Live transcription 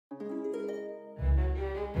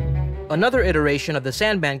Another iteration of the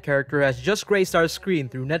Sandman character has just graced our screen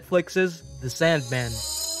through Netflix's The Sandman.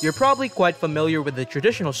 You're probably quite familiar with the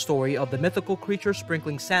traditional story of the mythical creature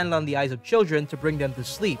sprinkling sand on the eyes of children to bring them to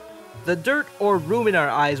sleep. The dirt or rheum in our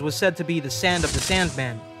eyes was said to be the sand of the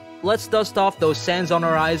Sandman. Let's dust off those sands on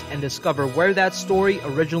our eyes and discover where that story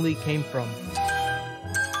originally came from.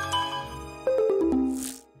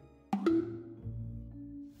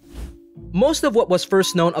 Most of what was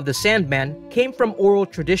first known of the Sandman came from oral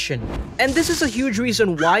tradition, and this is a huge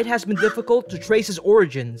reason why it has been difficult to trace his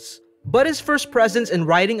origins. But his first presence in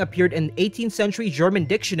writing appeared in 18th century German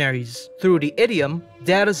dictionaries through the idiom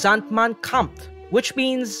Der Sandmann kommt, which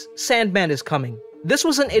means Sandman is coming. This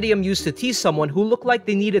was an idiom used to tease someone who looked like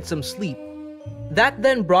they needed some sleep. That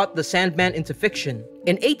then brought the Sandman into fiction.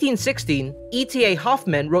 In 1816, E.T.A.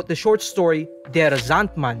 Hoffman wrote the short story Der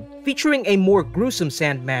Sandmann, featuring a more gruesome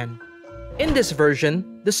Sandman. In this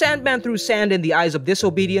version, the Sandman threw sand in the eyes of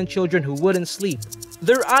disobedient children who wouldn't sleep.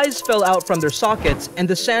 Their eyes fell out from their sockets, and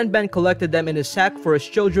the Sandman collected them in his sack for his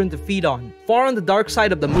children to feed on, far on the dark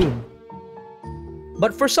side of the moon.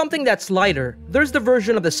 But for something that's lighter, there's the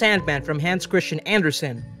version of the Sandman from Hans Christian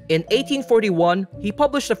Andersen. In 1841, he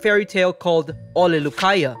published a fairy tale called Ole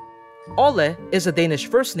Lukaia. Ole is a Danish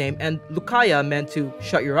first name, and Lukaia meant to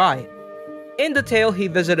shut your eye. In the tale, he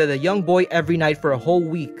visited a young boy every night for a whole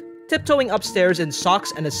week, tiptoeing upstairs in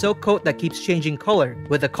socks and a silk coat that keeps changing color,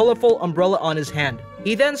 with a colorful umbrella on his hand.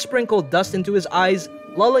 He then sprinkled dust into his eyes,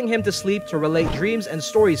 lulling him to sleep to relate dreams and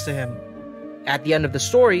stories to him. At the end of the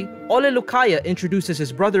story, Ole Lukaia introduces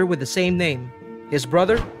his brother with the same name. His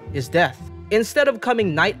brother is Death. Instead of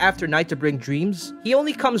coming night after night to bring dreams, he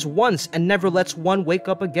only comes once and never lets one wake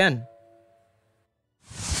up again.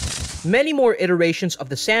 Many more iterations of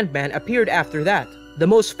the Sandman appeared after that. The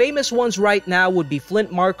most famous ones right now would be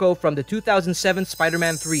Flint Marko from the 2007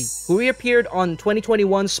 Spider-Man 3, who reappeared on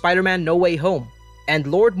 2021's Spider-Man No Way Home, and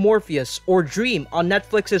Lord Morpheus or Dream on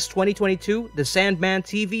Netflix's 2022 The Sandman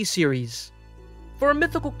TV series. For a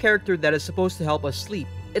mythical character that is supposed to help us sleep,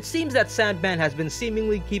 it seems that Sandman has been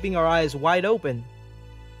seemingly keeping our eyes wide open.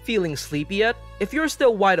 Feeling sleepy yet? If you're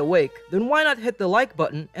still wide awake, then why not hit the like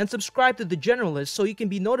button and subscribe to the Generalists so you can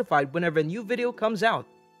be notified whenever a new video comes out.